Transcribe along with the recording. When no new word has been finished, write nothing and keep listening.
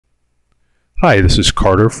Hi, this is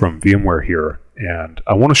Carter from VMware here, and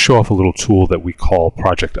I want to show off a little tool that we call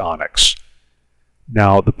Project Onyx.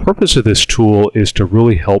 Now, the purpose of this tool is to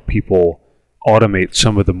really help people automate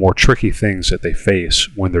some of the more tricky things that they face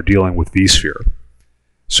when they're dealing with vSphere.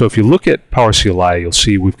 So if you look at PowerCLI, you'll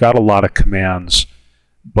see we've got a lot of commands,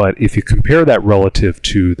 but if you compare that relative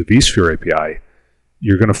to the vSphere API,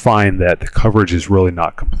 you're going to find that the coverage is really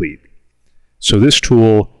not complete. So this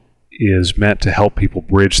tool is meant to help people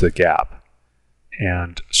bridge the gap.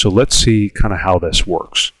 And so let's see kind of how this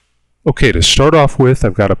works. Okay, to start off with,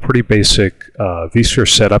 I've got a pretty basic vSphere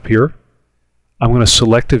setup here. I'm going to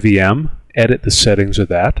select a VM, edit the settings of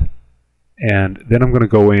that, and then I'm going to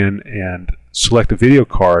go in and select a video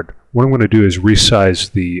card. What I'm going to do is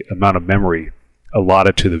resize the amount of memory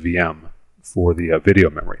allotted to the VM for the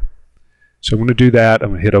video memory. So I'm going to do that. I'm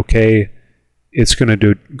going to hit OK. It's going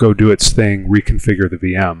to go do its thing, reconfigure the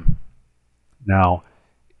VM. Now,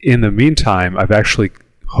 in the meantime, I've actually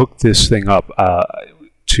hooked this thing up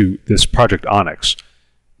to this Project Onyx,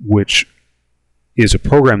 which is a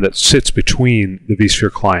program that sits between the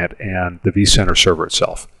vSphere client and the vCenter server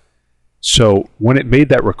itself. So when it made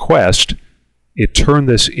that request, it turned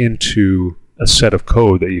this into a set of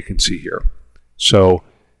code that you can see here. So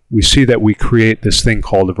we see that we create this thing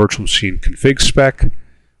called a virtual machine config spec.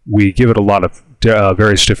 We give it a lot of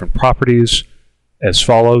various different properties as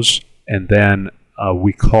follows, and then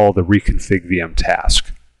we call the reconfig VM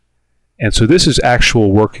task. And so this is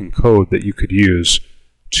actual working code that you could use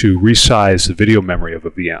to resize the video memory of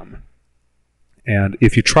a VM. And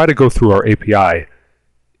if you try to go through our API,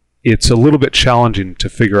 it's a little bit challenging to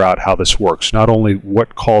figure out how this works. Not only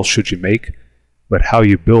what calls should you make, but how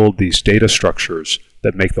you build these data structures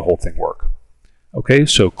that make the whole thing work. Okay,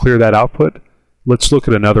 so clear that output. Let's look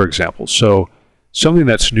at another example. So something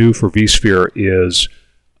that's new for vSphere is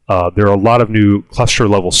there are a lot of new cluster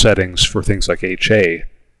level settings for things like HA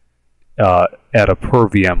at a per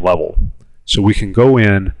VM level. So we can go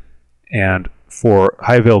in and for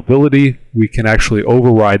high availability, we can actually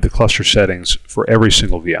override the cluster settings for every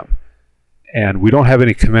single VM. And we don't have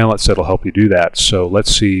any commandlets that'll help you do that. So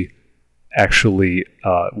let's see actually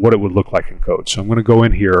what it would look like in code. So I'm going to go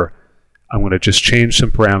in here. I'm going to just change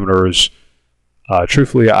some parameters.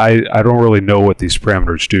 Truthfully, I don't really know what these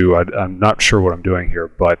parameters do. I'm not sure what I'm doing here,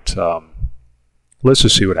 but let's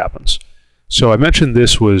just see what happens. So I mentioned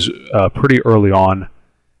this was pretty early on,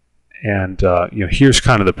 and here's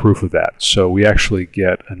kind of the proof of that. So we actually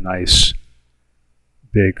get a nice,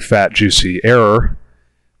 big, fat, juicy error,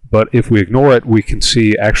 but if we ignore it, we can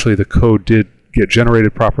see actually the code did get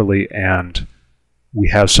generated properly, and we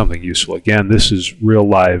have something useful. Again, this is real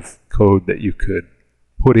live code that you could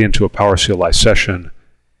put into a PowerCLI session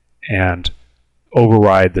and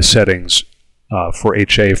override the settings for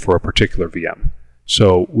HA for a particular VM.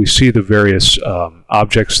 So we see the various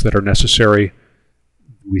objects that are necessary.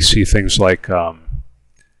 We see things like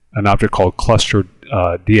an object called cluster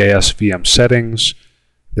DAS VM settings.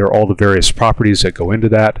 There are all the various properties that go into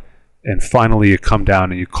that. And finally, you come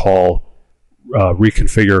down and you call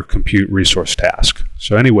reconfigure compute resource task.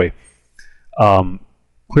 So anyway,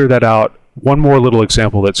 clear that out. One more little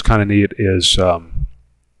example that's kind of neat is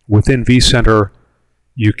within vCenter,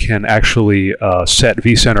 you can actually set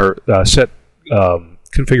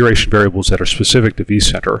configuration variables that are specific to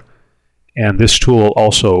vCenter, and this tool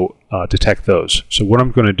also detect those. So what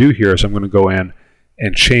I'm going to do here is I'm going to go in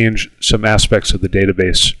and change some aspects of the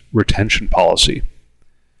database retention policy.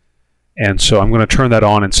 And so I'm going to turn that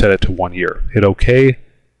on and set it to 1 year. Hit OK,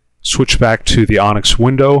 switch back to the Onyx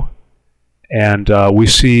window, and we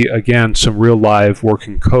see, again, some real live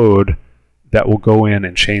working code that will go in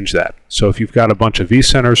and change that. So if you've got a bunch of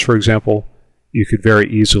vCenters, for example, you could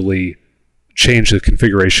very easily change the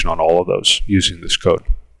configuration on all of those using this code.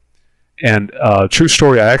 And true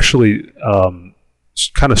story, I actually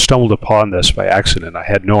kind of stumbled upon this by accident. I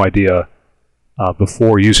had no idea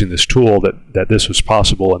before using this tool that this was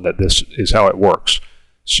possible and that this is how it works.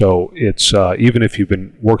 So it's even if you've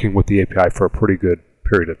been working with the API for a pretty good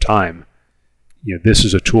period of time, this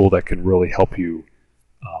is a tool that can really help you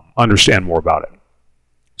understand more about it.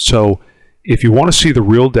 So if you want to see the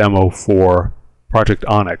real demo for Project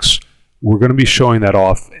Onyx, we're going to be showing that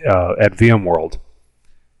off at VMworld,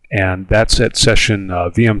 and that's at session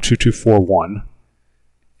VM2241,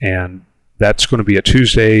 and that's going to be at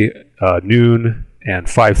Tuesday noon and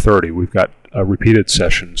 5:30. We've got a repeated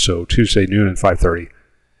session, so Tuesday noon and 5:30.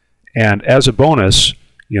 And as a bonus,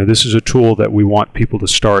 this is a tool that we want people to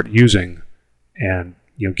start using and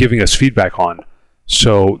giving us feedback on.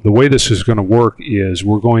 So the way this is going to work is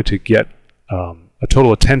we're going to get a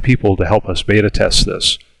total of 10 people to help us beta test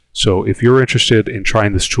this So if you're interested in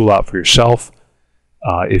trying this tool out for yourself,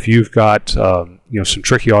 if you've got some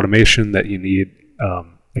tricky automation that you need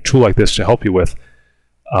a tool like this to help you with,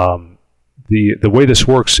 the way this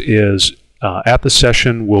works is at the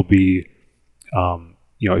session will be,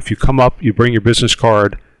 if you come up, you bring your business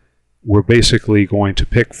card, we're basically going to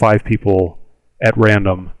pick 5 people at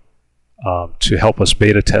random to help us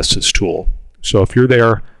beta test this tool. So if you're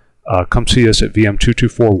there, come see us at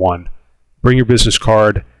VM2241, bring your business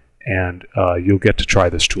card, and you'll get to try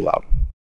this tool out.